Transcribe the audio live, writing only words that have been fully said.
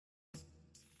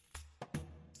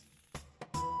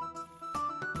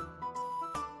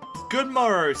Good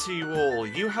morrow to you all.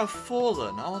 You have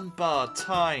fallen on bad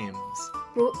times.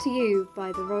 Brought to you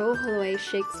by the Royal Holloway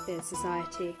Shakespeare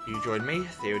Society. You join me,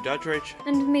 Theo Dudridge.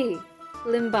 And me,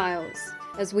 Lynne Biles,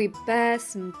 as we bear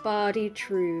some bardy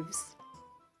truths.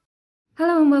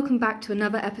 Hello and welcome back to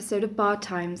another episode of Bard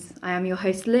Times. I am your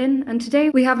host Lynne, and today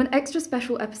we have an extra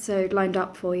special episode lined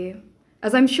up for you.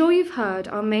 As I'm sure you've heard,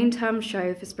 our main term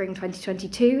show for spring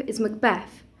 2022 is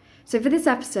Macbeth. So for this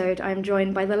episode, I am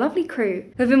joined by the lovely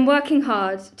crew who have been working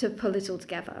hard to pull it all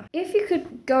together. If you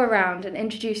could go around and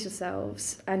introduce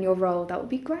yourselves and your role, that would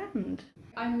be grand.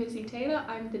 I'm Missy Taylor,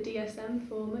 I'm the DSM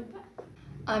for Macbeth.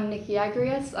 I'm Nikki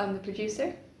Agrias, I'm the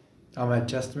producer. I'm Ed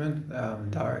Chesterman,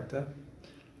 director.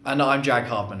 And I'm Jack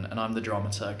Hardman, and I'm the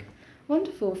dramaturg.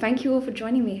 Wonderful, thank you all for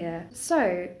joining me here.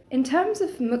 So, in terms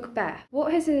of Macbeth,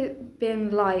 what has it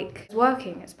been like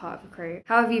working as part of the crew?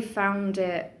 How have you found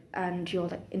it and your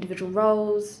individual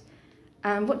roles?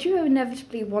 And what do you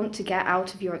inevitably want to get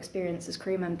out of your experience as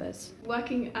crew members?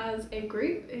 Working as a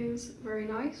group is very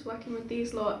nice. Working with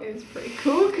these lot is pretty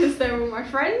cool because they're all my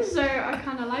friends, so I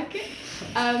kind of like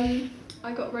it.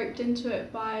 I got roped into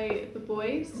it by the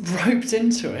boys. Roped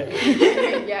into it?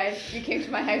 Yeah, you came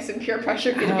to my house in pure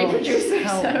pressure for you to be producer.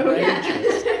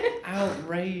 Outrageous.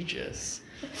 Outrageous.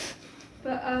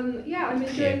 But yeah, I'm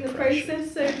enjoying the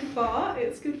process so far.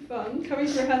 It's good fun. Coming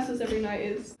to rehearsals every night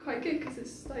is quite good because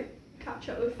it's like catch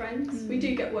up with friends. We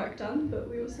do get work done, but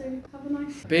we also have a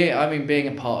nice... Being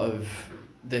a part of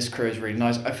this crew is really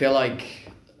nice. I feel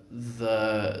like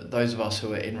those of us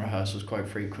who are in rehearsals quite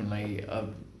frequently,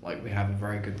 we have a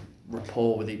very good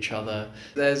rapport with each other.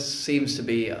 This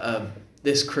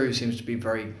crew seems to be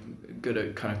very good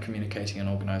at kind of communicating and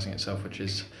organising itself, which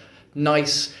is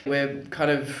nice. We're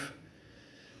kind of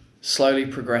slowly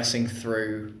progressing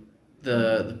through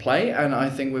the play, and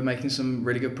I think we're making some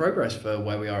really good progress for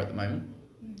where we are at the moment.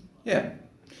 Yeah,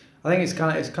 I think it's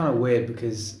kind of weird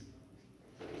because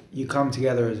you come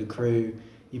together as a crew,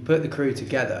 you put the crew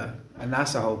together, and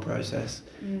that's a whole process.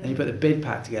 And you put the bid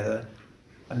pack together,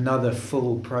 another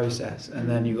full process, and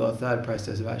then you've got a third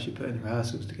process of actually putting the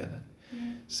rehearsals together.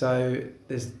 So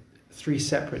there's 3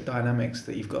 separate dynamics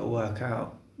that you've got to work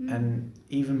out. And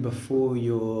even before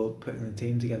you're putting the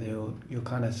team together, you're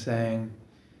kind of saying,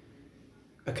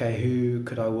 okay, who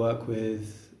could I work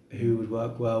with? Who would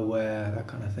work well where? That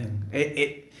kind of thing.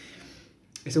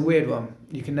 It's a weird one.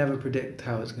 You can never predict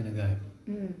how it's going to go.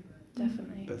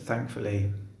 Definitely. But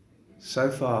thankfully, so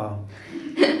far,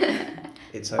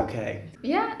 it's okay.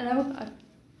 Yeah, and I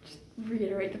just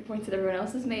reiterate the points that everyone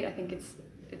else has made. I think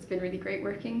it's been really great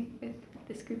working with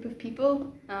this group of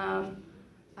people. I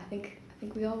think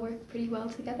we all work pretty well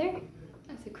together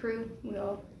as a crew. We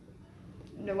all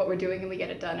know what we're doing and we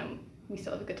get it done, and we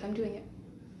still have a good time doing it.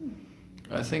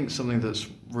 I think something that's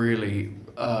really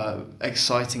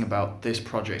exciting about this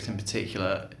project in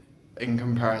particular, in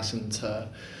comparison to,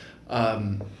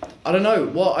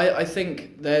 I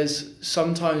think there's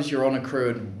sometimes you're on a crew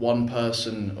and one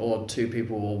person or 2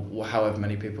 people or however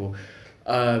many people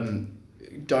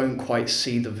don't quite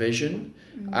see the vision.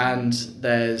 And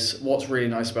there's what's really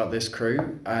nice about this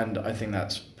crew, and I think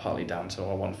that's partly down to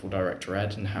our wonderful director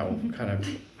Ed and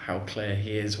how clear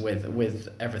he is with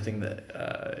everything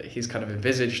that he's kind of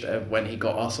envisaged when he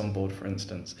got us on board, for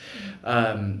instance,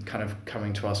 kind of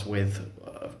coming to us with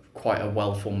quite a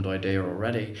well-formed idea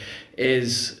already,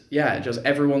 is just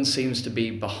everyone seems to be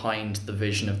behind the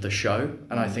vision of the show,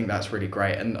 and I think that's really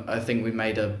great. And I think we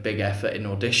made a big effort in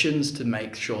auditions to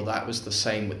make sure that was the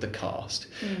same with the cast,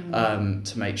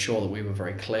 to make sure that we were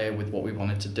very clear with what we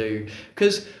wanted to do,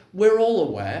 because we're all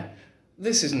aware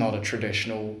this is not a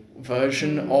traditional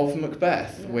version of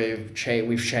Macbeth. We've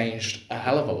changed a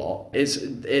hell of a lot.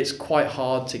 It's quite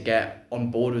hard to get on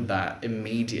board with that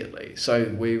immediately.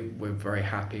 So we're very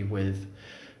happy with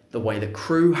the way the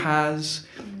crew has,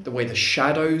 the way the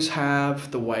shadows have,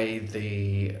 the way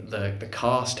the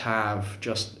cast have.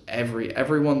 Just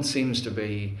everyone seems to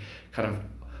be kind of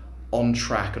on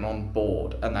track and on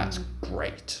board, and that's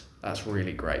great. That's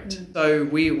really great. So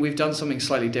we've done something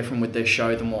slightly different with this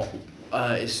show than what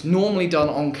is normally done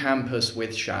on campus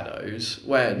with shadows,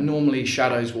 where normally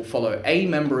shadows will follow a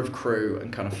member of crew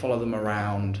and kind of follow them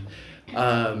around,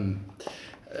 and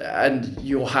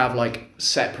you'll have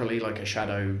separately a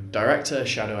shadow director,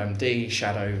 shadow MD,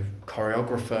 shadow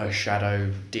choreographer, shadow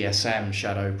DSM,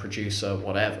 shadow producer,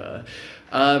 whatever.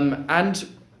 And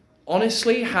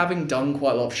honestly, having done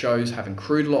quite a lot of shows, having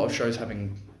crewed a lot of shows,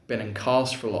 having been in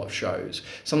cast for a lot of shows,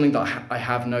 something that I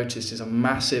have noticed is a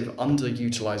massive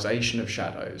underutilization of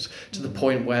shadows, to the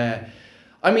point where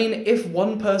I mean, if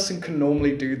one person can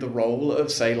normally do the role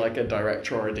of, say, like a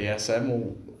director or a DSM,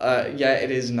 well, yeah,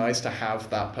 it is nice to have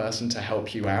that person to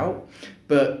help you out.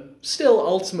 But still,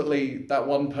 ultimately, that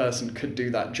one person could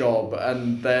do that job.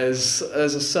 And there's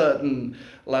a certain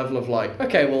level of like,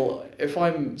 okay, well, if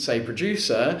I'm, say,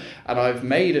 producer and I've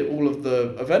made all of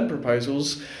the event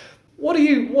proposals, what are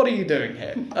you doing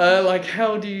here? Like,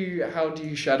 how do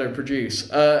you shadow produce?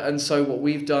 And so what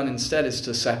we've done instead is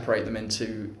to separate them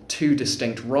into two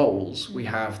distinct roles. We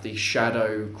have the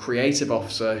shadow creative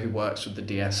officer who works with the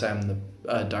DSM,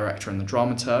 the director and the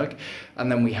dramaturg,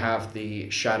 and then we have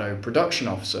the shadow production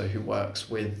officer who works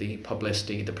with the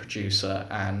publicity, the producer,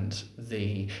 and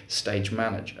the stage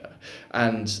manager.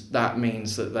 And that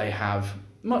means that they have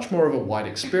much more of a wide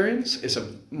experience. It's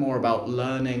more about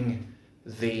learning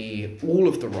all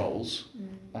of the roles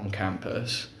on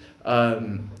campus,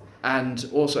 and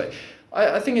also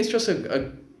I think it's just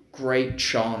a great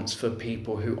chance for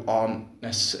people who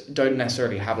don't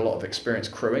necessarily have a lot of experience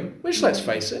crewing, which, let's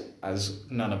face it, as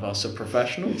none of us are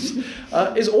professionals,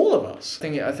 is all of us.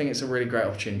 I think it's a really great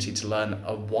opportunity to learn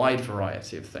a wide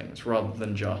variety of things rather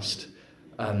than just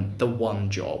the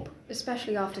one job.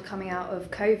 Especially after coming out of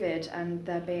COVID and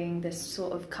there being this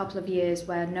sort of couple of years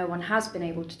where no one has been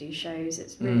able to do shows,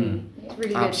 it's really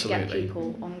good to get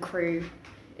people on crew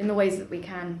in the ways that we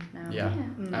can now. Yeah.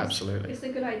 Absolutely. It's a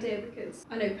good idea because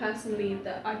I know personally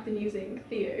that I've been using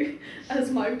Theo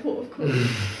as my port of call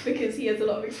because he has a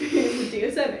lot of experience with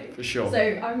DSMing. For sure.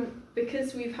 So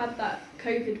because we've had that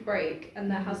COVID break and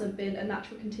there hasn't been a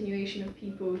natural continuation of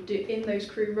people in those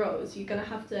crew roles, you're going to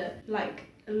have to like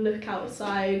look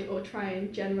outside or try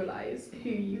and generalise who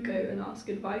you go and ask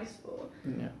advice for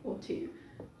or to.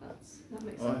 That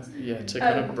makes sense. Yeah, to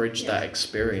kind of bridge that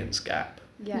experience gap.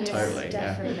 Yes, totally,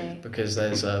 definitely. Yeah. Because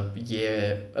there's a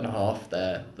year and a half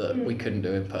there that we couldn't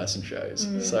do in-person shows.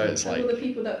 So it's like... all the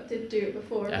people that did do it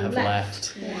before have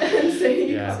left. Yeah. So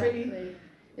you can't really... Exactly.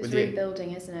 It's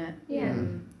rebuilding, isn't it? Yeah.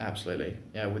 Absolutely.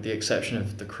 Yeah, with the exception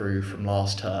of the crew from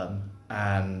last term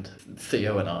and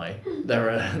Theo and I,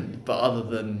 but other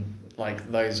than like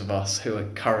those of us who are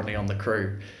currently on the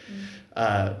crew,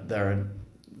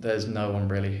 there's no one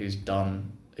really who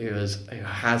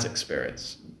has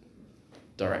experience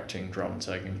directing,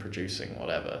 dramaturging, producing,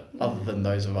 whatever, other than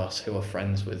those of us who are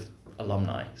friends with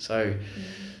alumni. So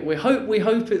we hope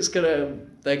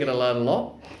they're gonna learn a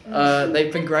lot.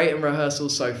 They've been great in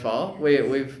rehearsals so far.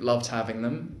 We've loved having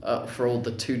them for all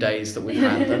the 2 days that we've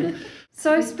had them.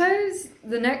 So I suppose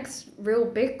the next real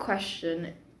big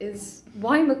question is,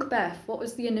 why Macbeth? What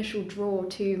was the initial draw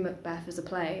to Macbeth as a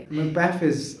play? Macbeth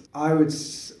is, I would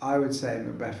say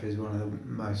Macbeth is one of the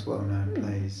most well-known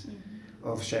plays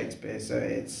of Shakespeare. So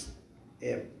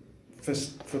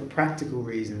for practical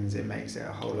reasons, it makes it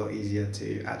a whole lot easier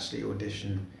to actually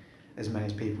audition as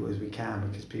many people as we can,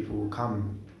 because people will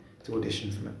come to audition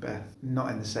for Macbeth,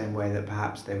 not in the same way that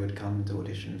perhaps they would come to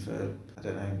audition for, I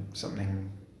don't know,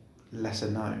 something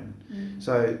lesser known.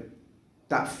 So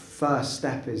that first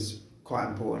step is quite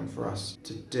important for us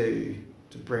to do,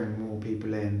 to bring more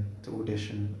people in to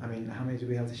audition. I mean, how many do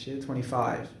we have this year?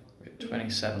 25?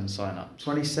 27 sign-ups.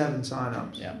 27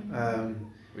 sign-ups. Yeah.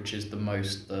 Which is the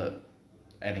most that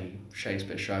any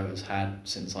Shakespeare show has had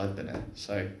since I've been in.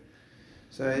 So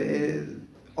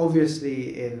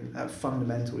obviously at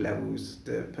fundamental levels,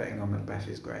 the putting on Macbeth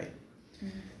is great.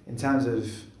 In terms of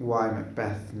why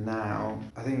Macbeth now,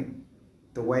 I think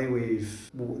the way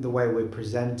we're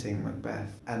presenting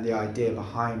Macbeth and the idea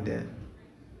behind it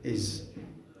is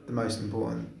the most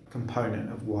important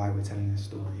component of why we're telling this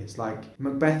story. It's like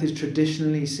Macbeth is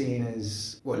traditionally seen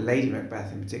as, Lady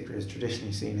Macbeth in particular is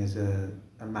traditionally seen as a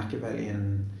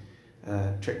Machiavellian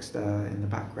trickster in the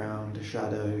background, a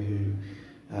shadow who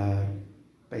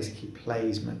basically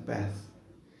plays Macbeth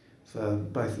for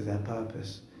both of their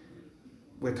purpose.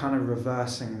 We're kind of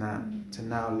reversing that to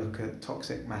now look at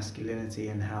toxic masculinity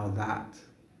and how that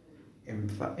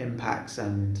impacts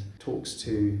and talks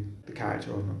to the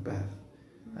character of Macbeth,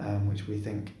 which we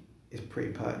think is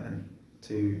pretty pertinent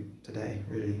to today,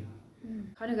 really.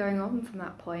 Kind of going on from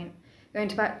that point, going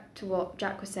back to what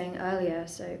Jack was saying earlier,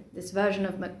 so this version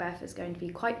of Macbeth is going to be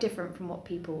quite different from what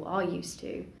people are used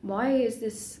to. Why is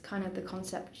this kind of the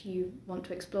concept you want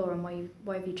to explore, and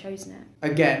why have you chosen it?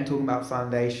 Again, talking about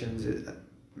foundations,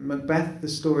 Macbeth, the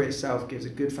story itself, gives a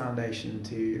good foundation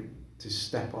to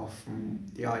step off from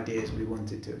the ideas we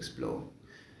wanted to explore.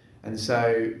 And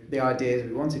so the ideas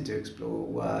we wanted to explore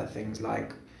were things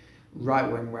like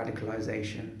right-wing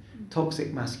radicalisation,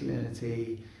 toxic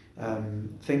masculinity,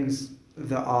 things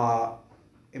that are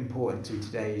important to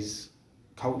today's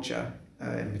culture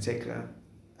in particular.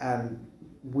 And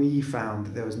we found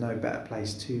that there was no better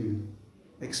place to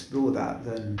explore that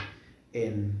than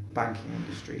in banking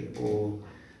industry or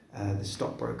the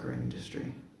stockbroker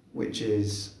industry, which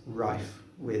is rife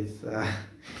with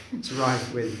it's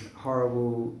rife with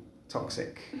horrible,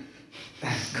 toxic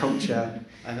culture.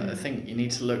 I think you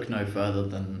need to look no further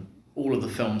than all of the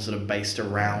films that are based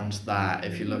around that.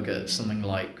 If you look at something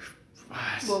like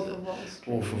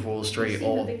Wolf of Wall Street,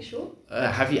 or The Big Short?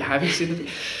 have you seen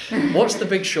watch The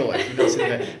Big Short if you've not seen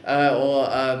it, or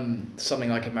something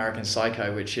like American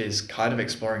Psycho, which is kind of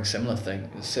exploring similar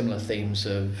themes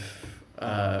of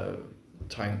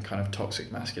kind of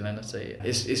toxic masculinity.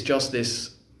 It's just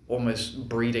this almost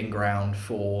breeding ground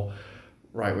for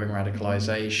right-wing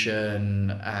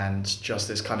radicalization and just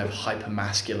this kind of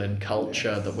hyper-masculine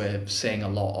culture that we're seeing a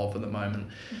lot of at the moment.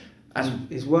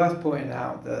 And it's worth pointing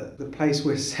out that the place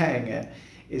we're saying it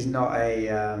is not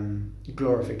a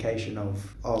glorification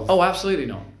of oh, absolutely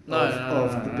not.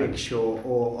 Of The Big Short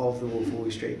or of The Wolf of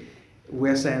Wall Street.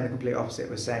 We're saying the complete opposite.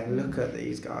 We're saying, look at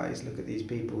these guys, look at these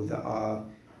people that are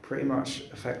pretty much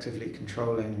effectively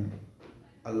controlling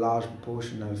a large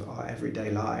proportion of our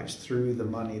everyday lives through the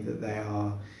money that they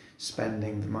are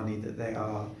spending, the money that they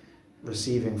are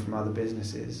receiving from other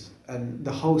businesses. And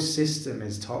the whole system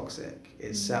is toxic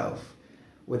itself,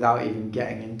 without even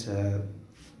getting into,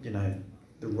 you know,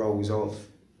 the roles of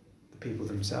the people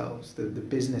themselves. The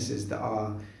businesses that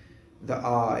are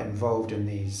involved in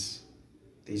these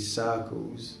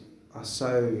circles are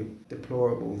so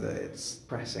deplorable that it's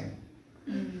depressing.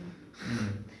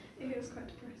 It is quite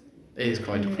depressing. It is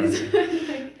quite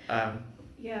depressing.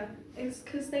 Yeah, it's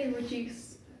because they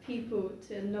reduce people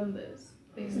to numbers,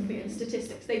 basically, and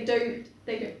statistics. They don't.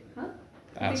 Huh?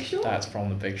 Big Short? That's from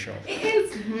The Big Short. It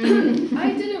is.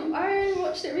 I only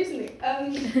watched it recently.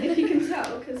 If you can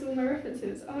tell, because all my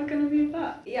references are going to be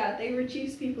that. Yeah, they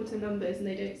reduce people to numbers, and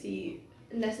they don't see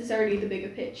necessarily the bigger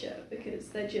picture, because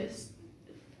they're just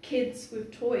kids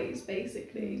with toys,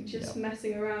 basically, just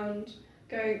messing around,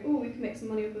 going, oh, we can make some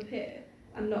money off of here,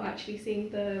 and not actually seeing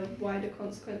the wider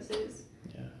consequences.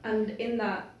 Yeah. And in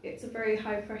that, it's a very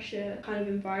high pressure kind of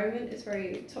environment. It's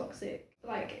very toxic.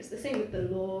 Like, it's the same with the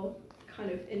law kind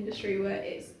of industry, where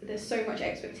there's so much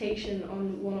expectation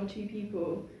on one or two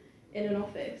people in an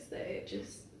office that it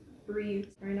just breathes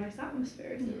a very nice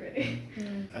atmosphere, isn't it, really?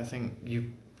 I think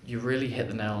you really hit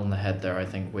the nail on the head there, I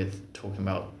think, with talking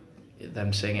about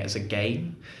them seeing it as a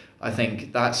game. I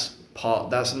think that's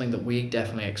something that we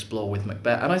definitely explore with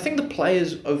Macbeth, and I think the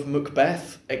players of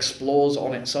Macbeth explores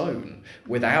on its own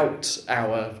without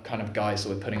our kind of guys that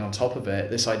we're putting on top of it,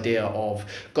 this idea of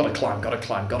gotta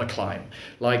climb,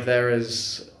 like there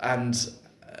is, and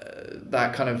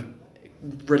that kind of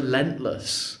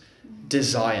relentless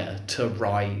desire to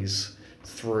rise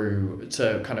through,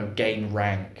 to kind of gain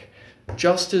rank,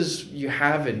 just as you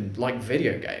have in like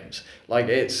video games. Like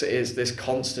it's this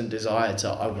constant desire to,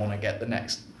 I want to get the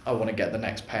next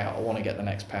payout,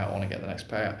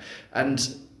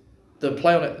 and the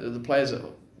play on it, the players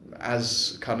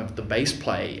as kind of the base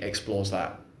play explores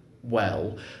that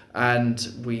well,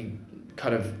 and we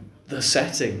kind of, the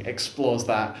setting explores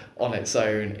that on its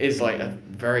own, is like a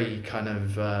very kind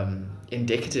of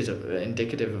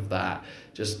indicative of that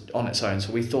just on its own.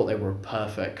 So we thought they were a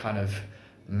perfect kind of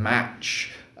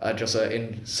match, just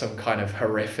in some kind of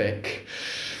horrific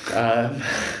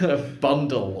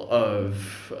bundle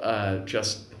of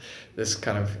just this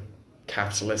kind of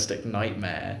capitalistic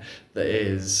nightmare that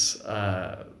is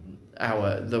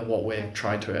what we're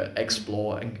trying to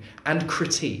explore and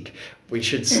critique, we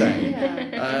should say.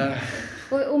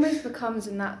 Well, it almost becomes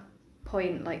in that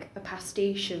point like a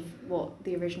pastiche of what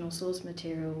the original source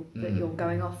material that you're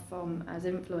going off from as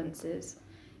influences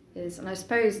is, and I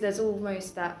suppose there's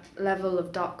almost that level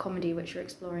of dark comedy which you're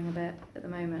exploring a bit at the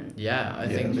moment. Yeah, I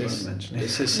think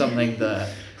this is something that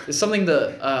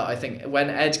I think when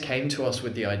Ed came to us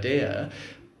with the idea,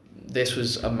 this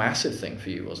was a massive thing for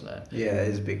you, wasn't it? Yeah, it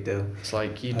is a big deal. It's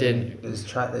like you didn't. There's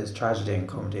tragedy in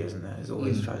comedy, isn't there? There's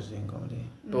always tragedy in comedy.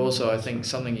 But also, I think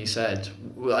something you said,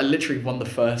 I literally, one of the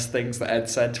first things that Ed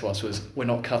said to us was, "We're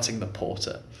not cutting the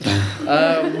porter,"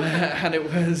 and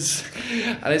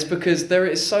it's because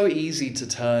it's so easy to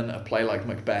turn a play like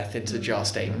Macbeth into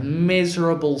just a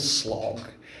miserable slog,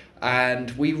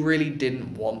 and we really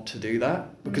didn't want to do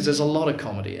that, because there's a lot of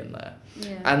comedy in there,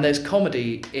 and there's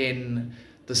comedy in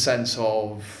the sense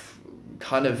of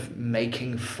kind of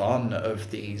making fun of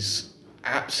these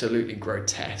absolutely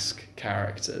grotesque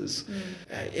characters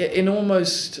in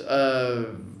almost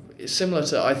similar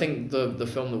to, I think, the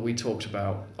film that we talked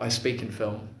about. I speak in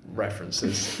film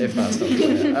references, if that's not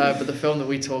clear, but the film that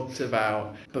we talked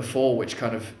about before, which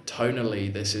kind of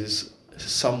tonally, this is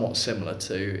somewhat similar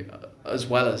to, as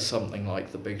well as something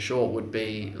like The Big Short, would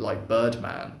be like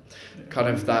Birdman. Kind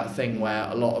of that thing where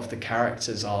a lot of the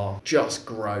characters are just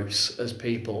gross as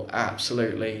people,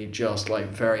 absolutely just like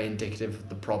very indicative of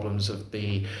the problems of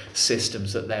the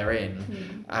systems that they're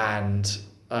in. And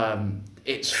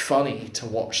it's funny to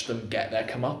watch them get their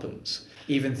comeuppance.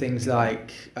 Even things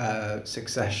like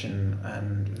Succession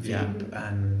and Veep,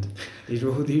 and these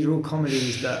are all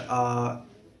comedies that are,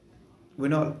 we're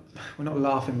not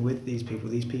laughing with these people.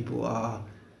 These people are,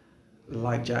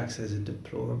 like Jack says, are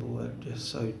deplorable and just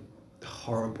so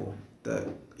horrible that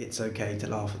it's okay to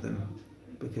laugh at them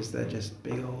because they're just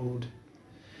big old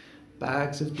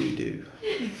bags of doo-doo.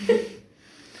 It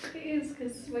is,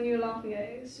 because when you're laughing at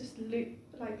it, it's just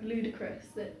ludicrous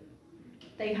that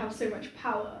they have so much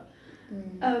power.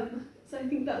 So I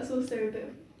think that's also a bit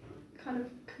of kind of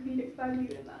comedic value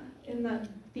in that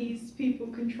these people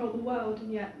control the world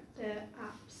and yet they're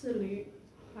absolute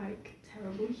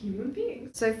terrible human beings.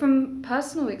 So from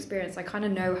personal experience, I kind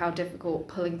of know how difficult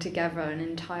pulling together an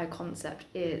entire concept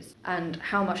is and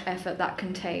how much effort that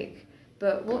can take.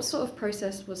 But what sort of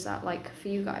process was that like for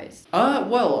you guys?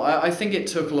 Well, I think it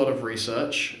took a lot of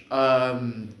research.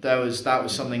 That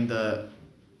was something that,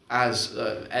 as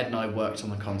Ed and I worked on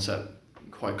the concept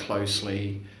quite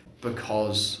closely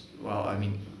because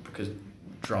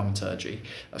dramaturgy,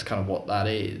 that's kind of what that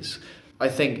is. I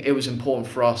think it was important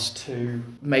for us to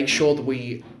make sure that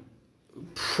we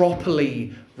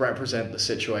properly represent the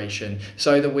situation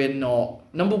so that we're not,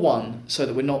 number one, so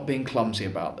that we're not being clumsy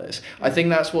about this. I think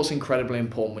that's what's incredibly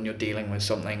important when you're dealing with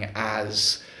something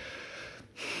as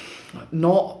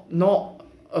not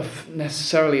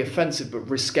necessarily offensive but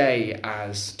risque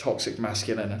as toxic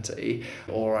masculinity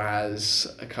or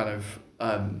as a kind of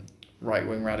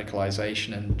right-wing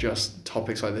radicalisation and just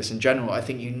topics like this in general. I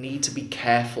think you need to be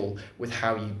careful with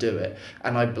how you do it,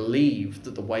 and I believe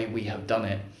that the way we have done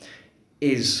it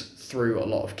is through a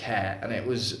lot of care, and it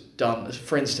was done,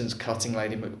 for instance, cutting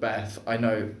Lady Macbeth.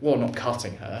 Not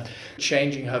cutting her,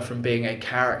 changing her from being a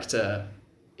character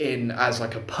as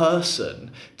like a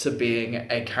person to being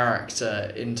a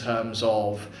character in terms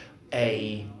of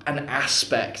an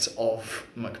aspect of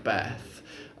Macbeth.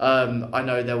 I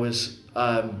know there was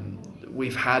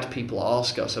we've had people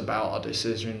ask us about our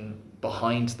decision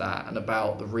behind that and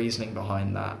about the reasoning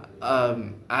behind that,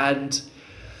 and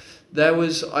there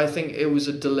was, I think it was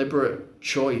a deliberate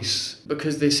choice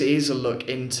because this is a look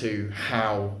into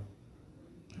how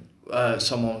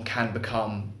someone can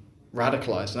become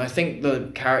radicalised. And I think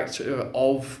the character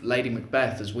of Lady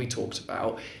Macbeth, as we talked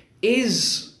about,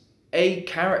 is a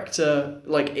character,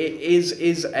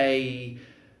 is a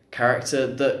character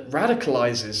that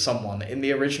radicalises someone in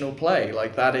the original play.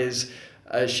 Like that is,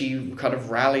 she kind of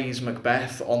rallies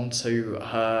Macbeth onto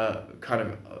her kind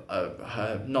of,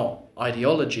 her, not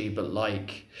ideology, but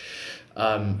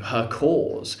her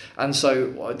cause. And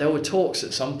so there were talks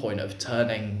at some point of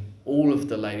turning all of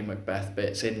the Lady Macbeth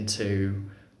bits into,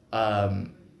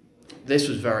 this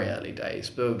was very early days,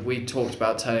 but we talked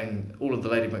about turning all of the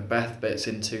Lady Macbeth bits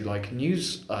into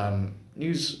news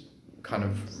kind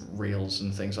of reels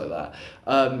and things like that.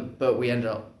 But we ended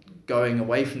up going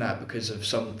away from that because of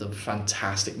some of the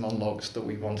fantastic monologues that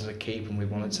we wanted to keep and we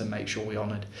wanted to make sure we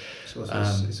honoured.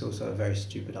 It's also a very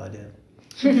stupid idea.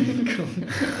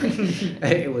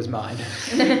 It was mine,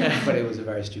 but it was a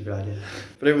very stupid idea.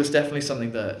 But it was definitely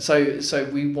something that... So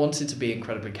we wanted to be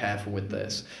incredibly careful with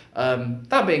this.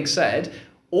 That being said,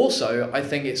 also, I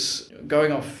think it's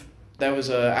going off... There was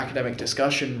an academic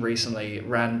discussion recently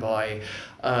ran by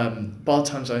Bard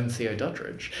Time's own Theo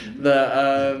Duttridge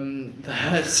that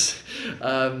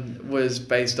was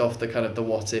based off the kind of the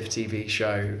What If TV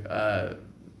show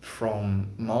from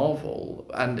Marvel,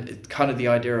 and kind of the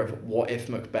idea of what if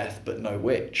Macbeth but no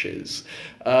witches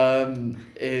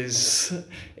is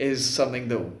something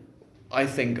that I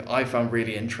think I found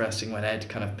really interesting when Ed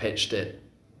kind of pitched it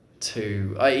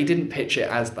to... he didn't pitch it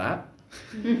as that.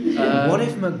 What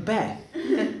if Macbeth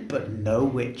but no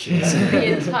witches?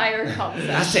 The entire concept.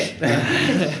 That's it.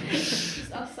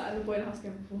 Just us sat in the boiler house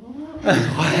going, what? What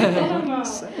are you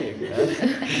saying,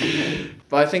 man?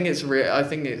 But I think it's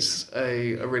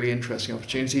a really interesting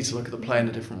opportunity to look at the play in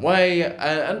a different way,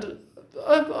 and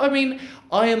I mean,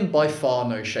 I am by far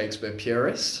no Shakespeare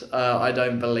purist. I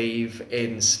don't believe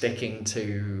in sticking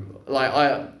to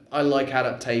I like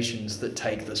adaptations that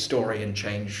take the story and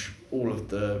change all of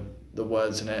the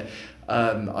words in it.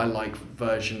 I like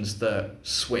versions that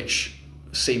switch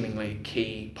seemingly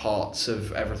key parts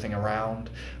of everything around.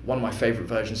 One of my favourite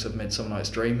versions of Midsummer Night's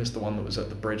Dream is the one that was at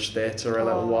the Bridge Theatre a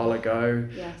little while ago.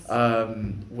 Yes.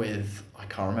 With, I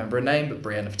can't remember her name, but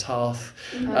Brienne of Tarth.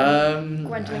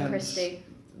 Gwendolyn Christie.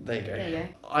 There you go. There you go.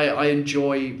 I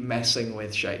enjoy messing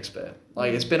with Shakespeare.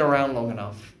 Like, it's been around long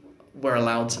enough. We're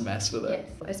allowed to mess with it.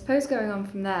 Yes. I suppose going on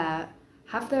from there,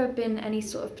 have there been any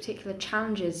sort of particular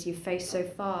challenges you've faced so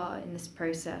far in this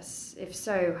process? If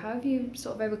so, how have you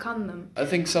sort of overcome them? I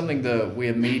think something that we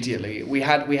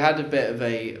had a bit of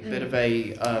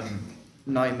a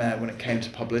nightmare when it came to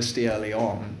publicity early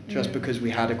on, just because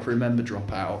we had a crew member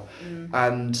drop out,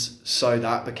 and so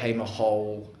that became a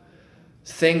whole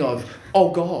thing of,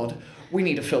 oh God, we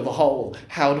need to fill the hole.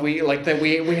 How do we, like, that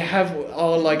we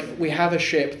have a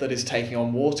ship that is taking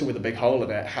on water with a big hole in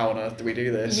it. How on earth do we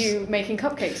do this? You making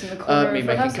cupcakes in the corner of rehearsals? Me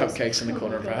making cupcakes in the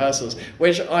corner of rehearsals,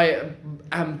 which I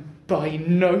am by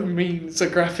no means a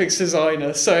graphics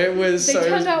designer, so it was. They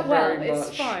turned out well. Much,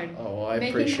 it's fine. Oh, I Making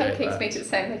appreciate cupcakes that. makes it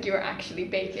sound like you were actually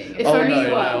baking. If only you were.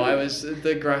 No, I was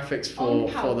the graphics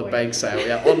for the bake sale.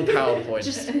 Yeah, on PowerPoint.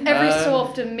 Just every so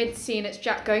often, mid-scene, it's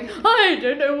Jack going, I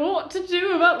don't know what to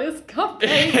do about this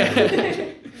cupcake.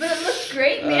 But it looks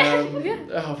great in the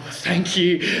end. Oh, thank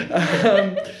you.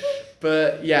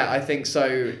 But yeah, I think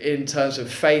so. In terms of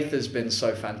Faith has been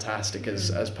so fantastic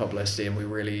as publicity, and we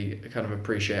really kind of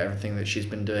appreciate everything that she's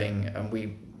been doing. And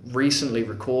we recently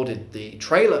recorded the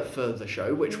trailer for the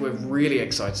show, which we're really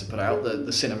excited to put out, the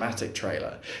cinematic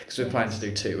trailer, because we're planning to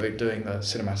do two. We're doing the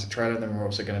cinematic trailer, and then we're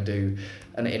also going to do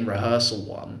an in-rehearsal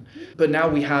one. But now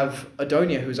we have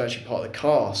Adonia, who's actually part of the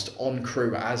cast, on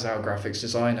crew as our graphics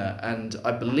designer, and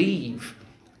I believe,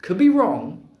 could be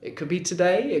wrong, it could be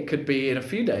today, it could be in a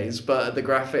few days, but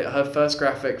her first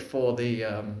graphic for the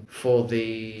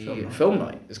film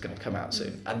night is going to come out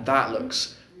soon, and that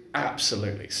looks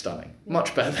absolutely stunning.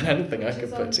 Much better than anything I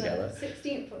could put together.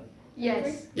 16th of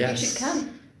Yes. Yes. You should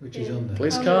come. Which is on there.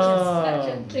 Please come.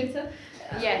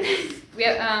 Yes. We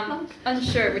are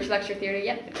unsure which lecture theatre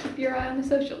yet, but keep your eye on the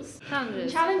socials.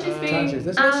 Challenges being Challenges.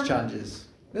 There's loads of challenges.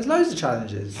 There's loads of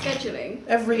challenges. scheduling.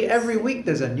 Every week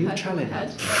there's a new Hurts my challenge.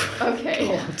 head. Okay.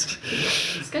 God.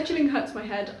 Scheduling hurts my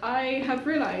head. I have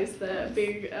realised that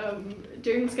being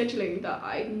doing scheduling that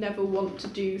I never want to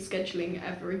do scheduling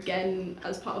ever again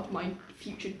as part of my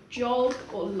future job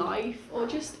or life or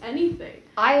just anything.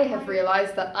 I have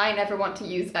realised that I never want to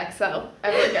use Excel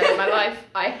ever again in my life.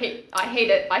 I hate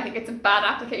it. I think it's a bad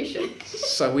application.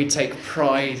 So we take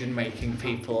pride in making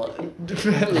people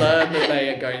learn that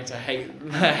they are going to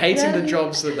hating the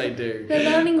jobs that they do.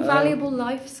 They're learning valuable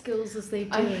life skills as they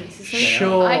do it. So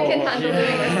Sure. I can handle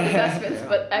doing risk assessments,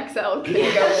 but Excel can go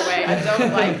away. I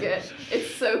don't like it.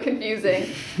 It's so confusing.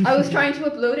 I was trying to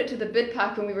upload it to the bid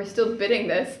pack when we were still bidding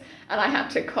this, and I had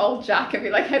to call Jack and be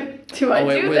like, how do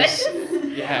I do this?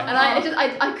 Yeah. And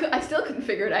I still couldn't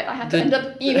figure it out. I had to end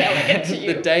up emailing it to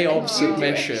you. The day of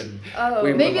submission.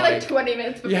 We were Maybe like 20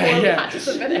 minutes before we had to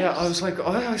submit it. Yeah, I was like,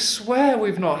 I swear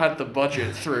we've not had the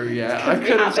budget through yet. I We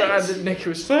could have haven't. and Nick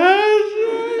was How do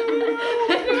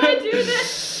I do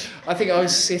this? I think I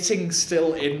was sitting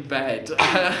still in bed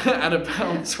at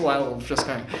about 12, just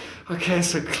going, okay,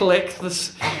 so click the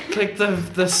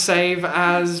save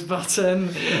as button.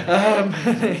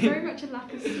 Very much a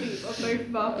lack of sleep of both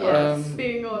of our parts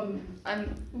being on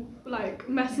like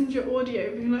messenger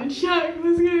audio, being like, Jack,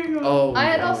 what's going on? I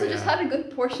had also just had a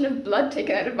good portion of blood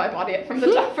taken out of my body for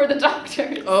the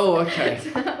doctor. Oh, okay.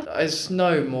 There's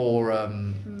no more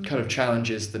kind of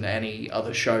challenges than any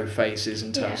other show faces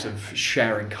in terms of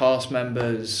sharing cast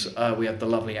members. We have the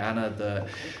lovely Anna that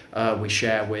we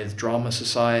share with Drama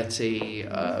Society.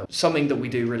 Something that we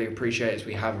do really appreciate is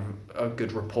we have a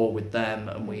good rapport with them,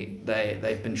 and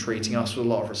they've been treating us with a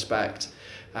lot of respect,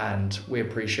 and we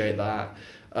appreciate that.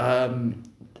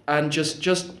 And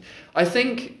just I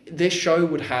think this show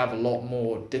would have a lot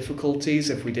more difficulties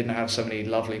if we didn't have so many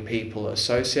lovely people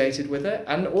associated with it,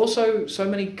 and also so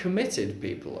many committed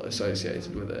people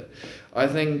associated with it. I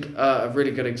think a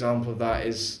really good example of that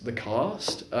is the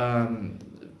cast.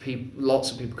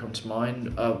 Lots of people come to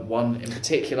mind. One in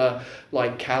particular,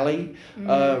 like Callie,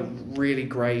 really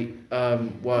great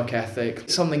work ethic.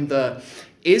 Something that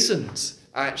isn't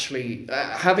actually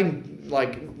having,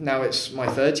 like, now it's my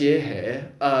third year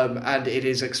here, and it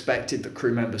is expected that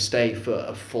crew members stay for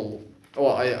a full,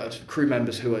 crew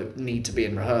members who need to be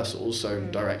in rehearsals, so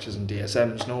directors and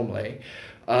DSMs normally.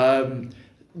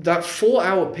 That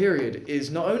 4-hour period is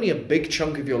not only a big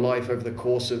chunk of your life over the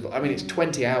course of, it's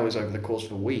 20 hours over the course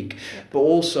of a week, but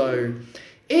also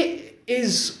don't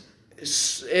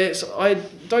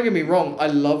get me wrong, I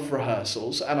love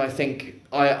rehearsals, and I think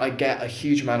I get a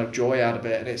huge amount of joy out of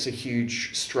it, and it's a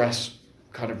huge stress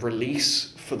kind of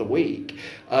release for the week.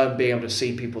 Being able to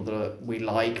see people that we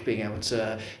like, being able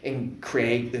to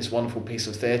create this wonderful piece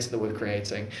of theatre that we're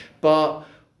creating. But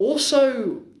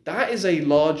also, that is a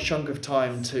large chunk of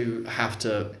time to have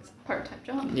to... It's a part-time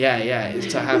job. Yeah, is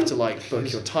to have to like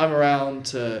book your time around,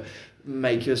 to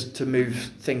move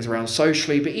things around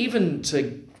socially, but even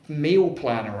to meal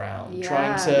plan around,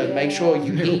 trying to make sure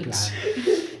you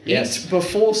eat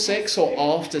before 6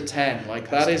 or after 10. Like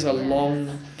that is a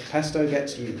long... Pesto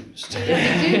gets used. We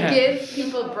do give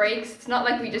people breaks. It's not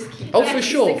like we just keep. Oh, for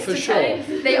sure.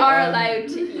 They are allowed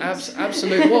to eat.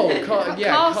 Absolutely. Well,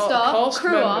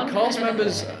 cast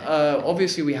members.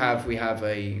 Obviously, we have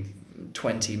a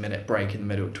 20-minute break in the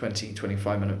middle,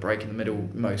 25-minute break in the middle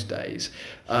most days.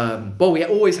 Well, we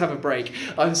always have a break.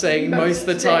 I'm saying most of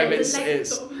the time it's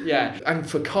and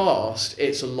for cast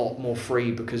it's a lot more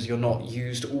free because you're not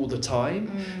used all the time.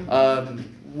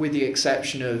 With the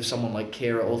exception of someone like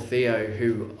Kira or Theo,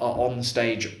 who are on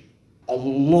stage a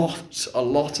lot.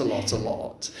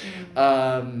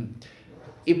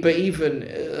 But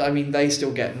even, I mean, they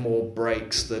still get more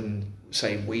breaks than,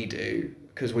 say, we do,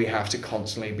 because we have to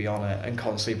constantly be on it and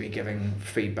constantly be giving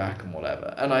feedback and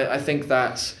whatever. And I think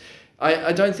that's...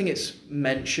 I don't think it's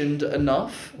mentioned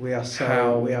enough. We are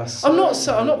so. I'm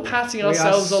not patting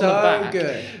ourselves on the back.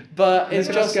 Good. But it's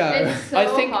just. It's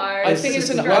so hard. I think it's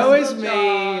an. Woe is me.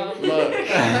 Look.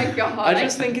 Oh my God. I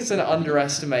just think it's an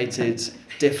underestimated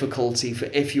difficulty for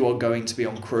if you are going to be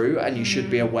on crew, and you should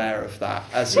be aware of that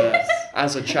as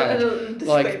a challenge.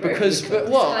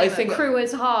 I think crew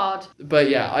is hard. But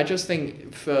yeah, I just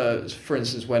think for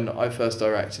instance, when I first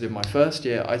directed in my first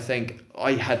year, I think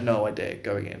I had no idea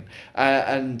going in,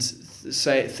 and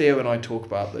say Theo and I talk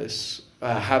about this.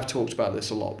 Have talked about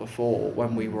this a lot before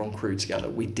when we were on crew together.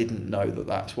 We didn't know that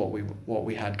that's what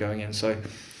we had going in. So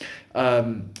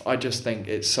I just think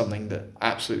it's something that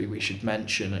absolutely we should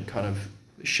mention and kind of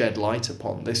shed light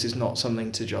upon. This is not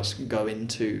something to just go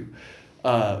into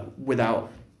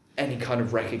without any kind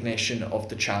of recognition of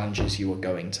the challenges you are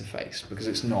going to face, because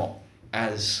it's not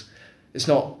as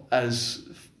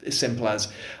simple as,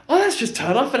 oh, let's just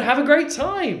turn up and have a great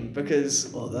time,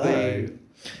 because although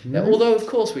of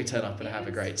course we turn up and have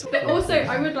a great time. But also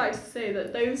I would like to say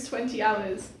that those 20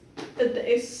 hours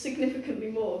is significantly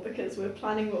more, because we're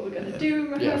planning what we're going to do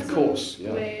in rehearsals, yeah, of course,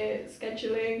 yeah. We're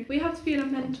scheduling. We have to be in a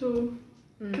mental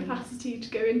capacity to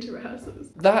go into rehearsals.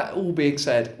 That all being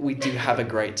said, we do have a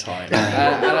great time.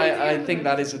 And I think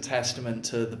that is a testament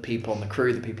to the people on the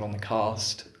crew, the people on the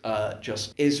cast.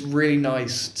 Just it's really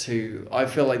nice to... I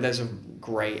feel like there's a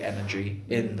great energy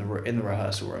in the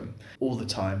rehearsal room all the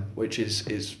time, which is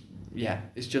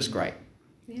it's just great.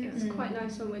 Yeah, it's quite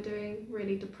nice when we're doing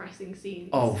really depressing scenes.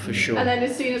 Oh, for sure. And then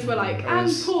as soon as we're like,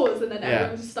 and pause, and then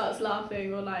everyone just starts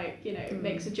laughing or like,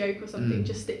 makes a joke or something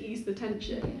just to ease the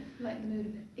tension. Like the mood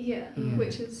of it. Yeah,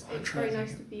 which is, it's very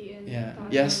nice to be in. Yeah,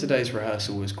 yesterday's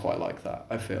rehearsal was quite like that,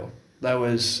 I feel. There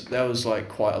was like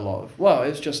quite a lot of,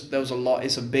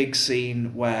 it's a big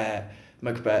scene where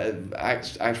Macbeth,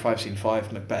 Act 5, Scene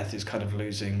 5, Macbeth is kind of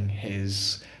losing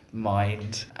his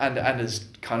mind, and as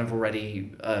kind of already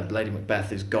Lady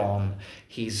Macbeth is gone,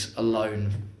 he's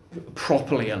alone,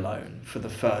 properly alone for the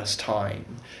first time,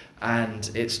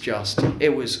 and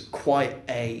it was quite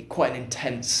an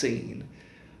intense scene,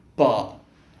 but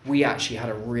we actually had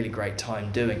a really great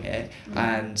time doing it,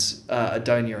 and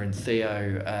Adonia and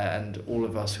Theo and all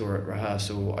of us who were at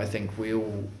rehearsal, I think we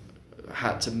all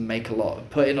had to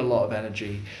put in a lot of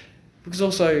energy, because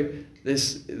also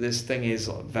this thing is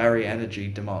very energy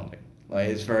demanding. Like,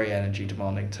 it's very energy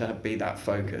demanding to be that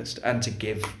focused and to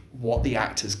give what the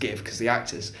actors give, because the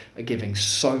actors are giving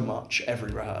so much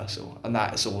every rehearsal, and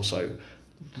that is also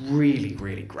really,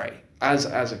 really great. As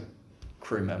a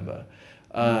crew member,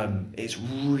 it's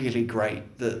really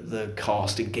great that the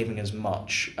cast are giving as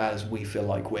much as we feel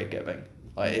like we're giving.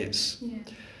 Like,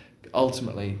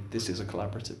 ultimately, this is a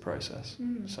collaborative process.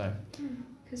 So,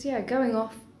 because going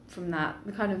off from that,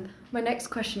 my next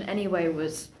question anyway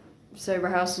was, so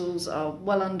rehearsals are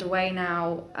well underway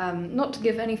now. Not to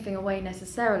give anything away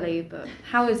necessarily, but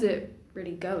how is it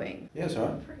really going? Yeah, it's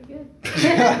alright. Pretty good.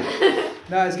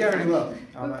 No, it's going really well.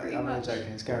 I'm not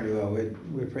joking. It's going really well.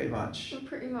 We're pretty much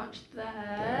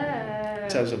there. in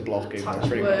terms of blocking, we're Touch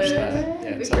pretty wood. much there.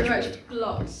 Yeah, We're pretty much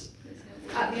blocked.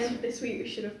 At the end of this week, we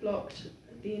should have blocked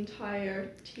the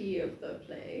entirety of the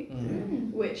play,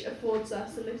 which affords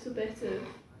us a little bit of,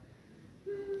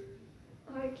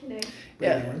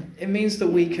 Yeah, it means that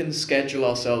we can schedule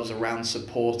ourselves around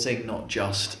supporting not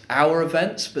just our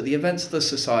events, but the events of the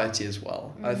society as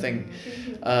well. I think,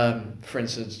 for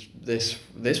instance,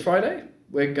 this Friday,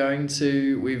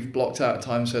 We've blocked out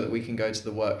time so that we can go to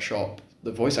the workshop,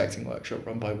 the voice acting workshop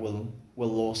run by Will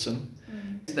Lawson.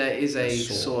 There is a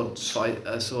sword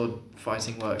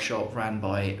fighting workshop ran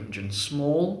by Imogen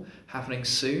Small happening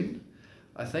soon,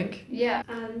 I think. Yeah.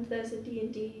 And there's a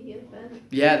D&D event.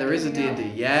 Yeah, there is a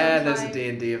D&D. Yeah, there's a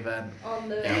D&D event. On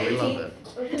the Yeah, we love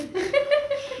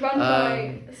 18th. Run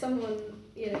by someone,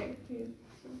 you know.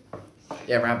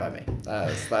 Yeah, ran by me.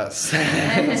 That's not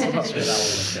true,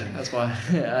 that one. That's why.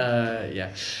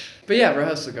 Yeah. But yeah,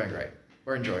 rehearsals are going great.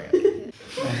 We're enjoying it.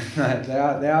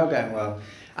 They are going well.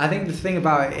 I think the thing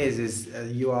about it is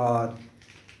you are,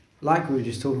 like we were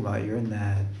just talking about, you're in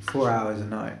there 4 hours a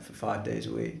night for 5 days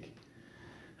a week.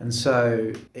 And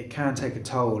so it can take a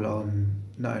toll on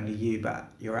not only you, but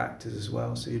your actors as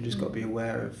well. So you've just got to be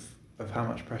aware of how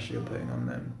much pressure you're putting on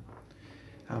them,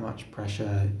 how much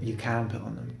pressure you can put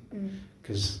on them.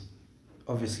 Because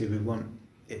obviously we want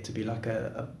it to be like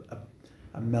a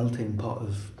melting pot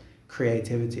of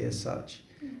creativity as such.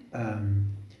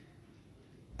 And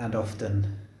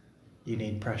often you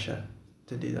need pressure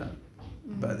to do that.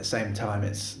 But at the same time,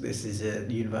 this is a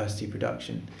university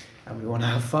production, and we want to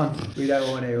have fun. We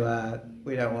don't want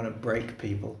to break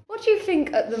people. What do you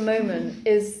think at the moment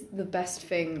is the best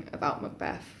thing about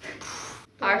Macbeth?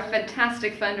 Our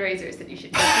fantastic fundraisers that you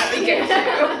should definitely go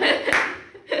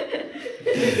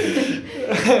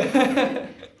to.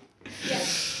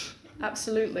 Yes.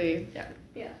 Absolutely. Yeah.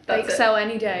 They excel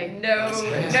any day. No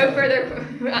further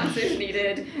answers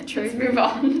needed. Let's move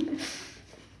on.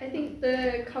 I think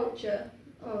the culture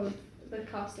of the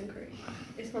cast and crew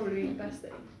is probably the best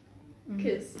thing.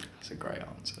 Because That's a great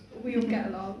answer. we all get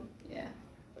along. Yeah.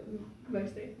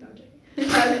 Mostly, no, I'm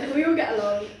joking. We all get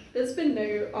along. There's been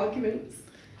no arguments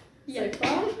so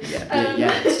far.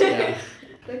 Yeah.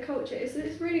 The culture,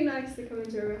 it's really nice to come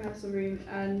into a rehearsal room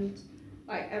and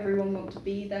like everyone want to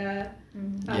be there,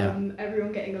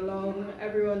 everyone getting along,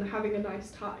 everyone having a nice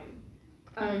time.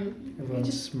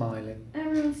 Everyone's smiling.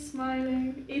 Everyone's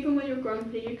smiling. Even when you're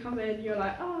grumpy, you come in, you're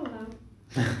like, oh no.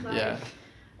 Like, Yeah.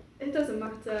 It doesn't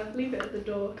matter, leave it at the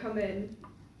door, come in,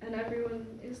 and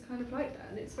everyone is kind of like that.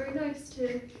 And it's very nice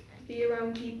to be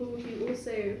around people who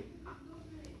also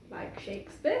like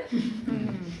Shakespeare.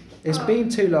 It's been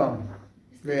too long,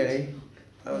 really.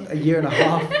 A year and a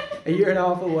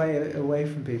half away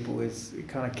from people it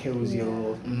kind of kills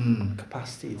your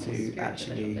capacity to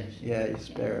actually your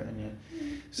spirit and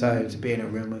so to be in a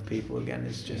room with people again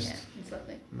is just it's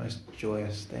lovely. the most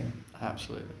joyous thing.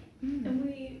 Absolutely. And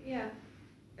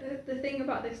the thing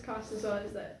about this cast as well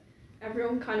is that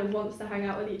everyone kind of wants to hang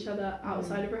out with each other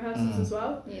outside of rehearsals as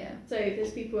well. Yeah. So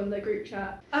there's people in the group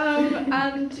chat.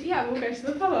 And we'll go to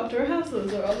the pub after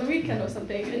rehearsals or on the weekend or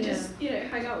something and just,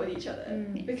 hang out with each other.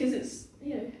 Because it's,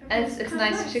 And it's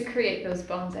nice to create those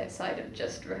bonds outside of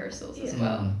just rehearsals as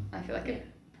well. I feel like it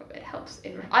helps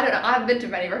I don't know, I haven't been to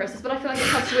many rehearsals, but I feel like it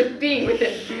helps with being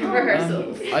within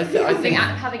rehearsals. I think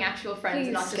having actual friends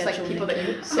and not just like people that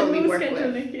you solely work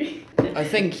with. I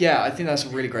think that's a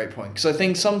really great point, because I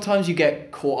think sometimes you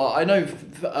get caught. I know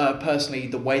personally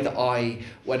the way that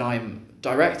when I'm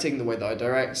directing, the way that I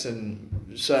direct,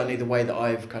 and certainly the way that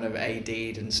I've kind of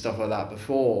AD'd and stuff like that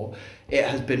before, it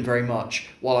has been very much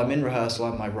while I'm in rehearsal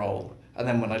I'm my role, and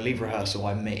then when I leave rehearsal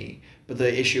I'm me. But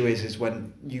the issue is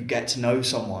when you get to know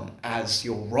someone as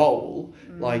your role,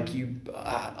 like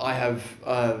I have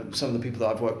some of the people that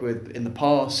I've worked with in the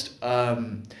past.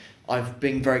 I've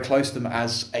been very close to them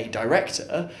as a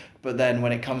director, but then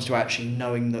when it comes to actually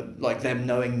knowing them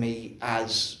knowing me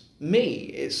as me,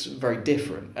 it's very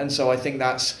different. And so I think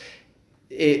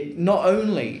it not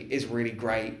only is really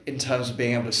great in terms of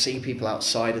being able to see people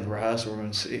outside of the rehearsal room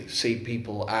and see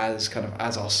people as kind of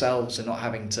as ourselves and not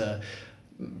having to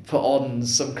put on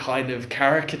some kind of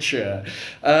caricature,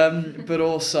 but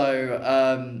also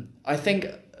I think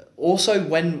also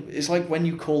when it's like when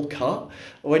you call cut,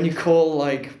 when you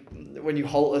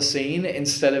halt a scene,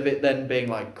 instead of it then being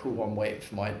like, cool, I'm waiting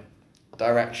for my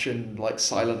direction, like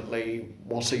silently,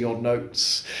 what are your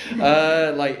notes?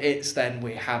 It's then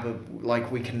we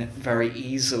can very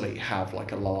easily have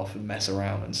like a laugh and mess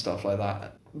around and stuff like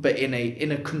that, but in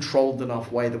a controlled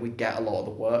enough way that we get a lot of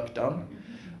the work done.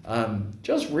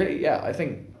 I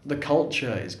think the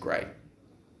culture is great.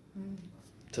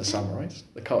 To summarise,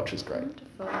 the culture's great.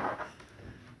 Wonderful.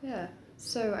 Yeah.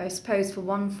 So I suppose for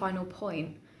one final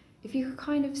point, if you could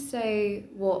kind of say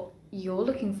what you're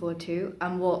looking forward to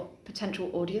and what potential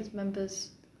audience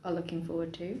members are looking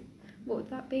forward to, what would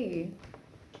that be?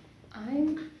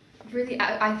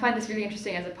 I find this really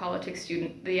interesting as a politics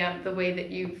student, the way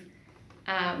that you've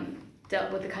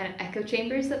dealt with the kind of echo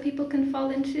chambers that people can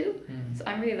fall into. So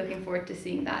I'm really looking forward to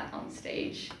seeing that on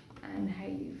stage and how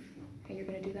you're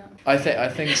going to do that? I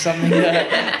think something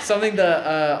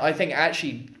that I think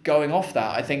actually going off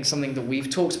that, I think something that we've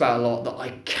talked about a lot that I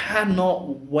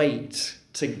cannot wait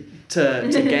to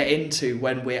get into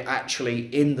when we're actually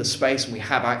in the space and we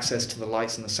have access to the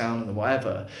lights and the sound and the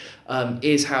whatever,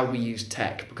 is how we use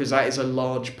tech, because that is a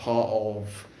large part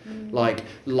of like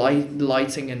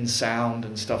lighting and sound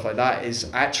and stuff like that is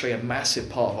actually a massive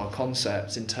part of our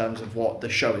concept in terms of what the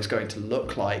show is going to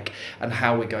look like and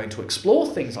how we're going to explore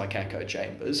things like echo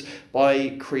chambers by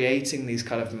creating these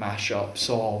kind of mashups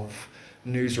of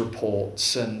news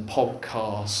reports and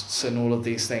podcasts and all of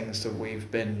these things that we've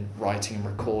been writing and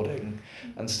recording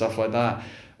and stuff like that.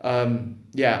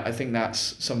 I think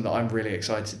that's something that I'm really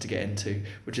excited to get into,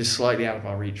 which is slightly out of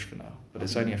our reach for now, but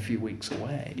it's only a few weeks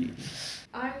away.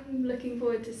 I'm looking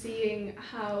forward to seeing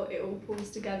how it all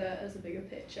pulls together as a bigger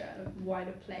picture and a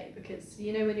wider play, because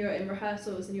you know when you're in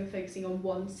rehearsals and you're focusing on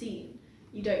one scene,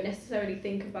 you don't necessarily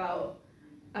think about,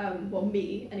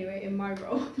 me anyway in my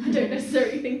role, I don't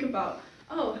necessarily think about,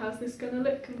 oh, how's this going to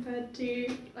look compared to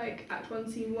like Act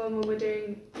 1 Scene 1 when we're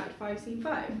doing Act 5 Scene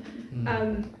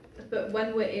 5. But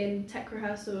when we're in tech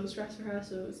rehearsals, dress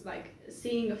rehearsals, like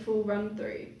seeing a full run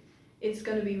through, it's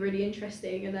going to be really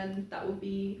interesting, and then that will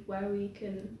be where we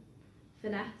can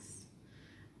finesse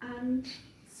and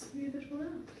smooth it all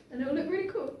out, and it will look really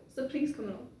cool. So please come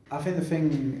along. I think the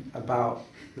thing about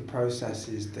the process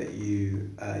is that you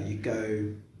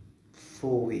go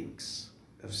 4 weeks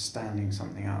of standing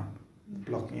something up,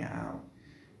 blocking it out,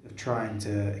 of trying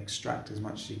to extract as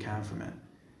much as you can from it,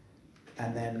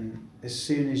 and then as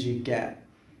soon as you get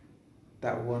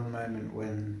that one moment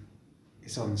when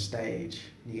it's on stage,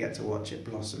 you get to watch it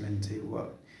blossom into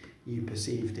what you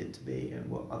perceived it to be and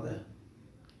what other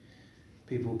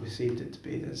people perceived it to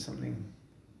be. There's something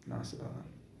nice about that.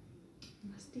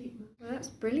 That's deep. Well, that's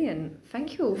brilliant.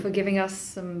 Thank you all for giving us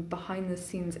some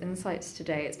behind-the-scenes insights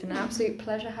today. It's been an absolute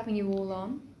pleasure having you all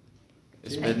on.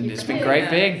 It's been great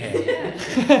being here.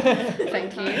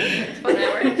 Thank you. It's fun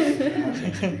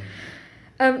hour.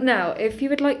 Now, if you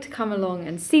would like to come along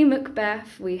and see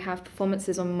Macbeth, we have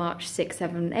performances on March 6th,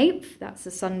 7th and 8th. That's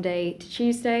a Sunday to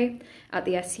Tuesday at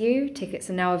the SU. Tickets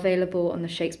are now available on the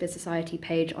Shakespeare Society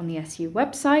page on the SU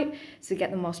website, so get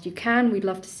them whilst you can. We'd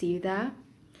love to see you there.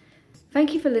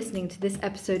 Thank you for listening to this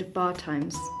episode of Bard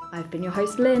Times. I've been your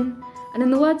host, Lynne, and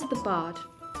in the words of the bard,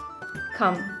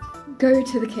 come, go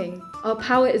to the king. Our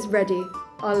power is ready.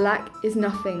 Our lack is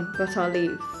nothing but our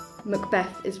leave.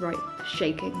 Macbeth is ripe for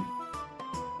shaking.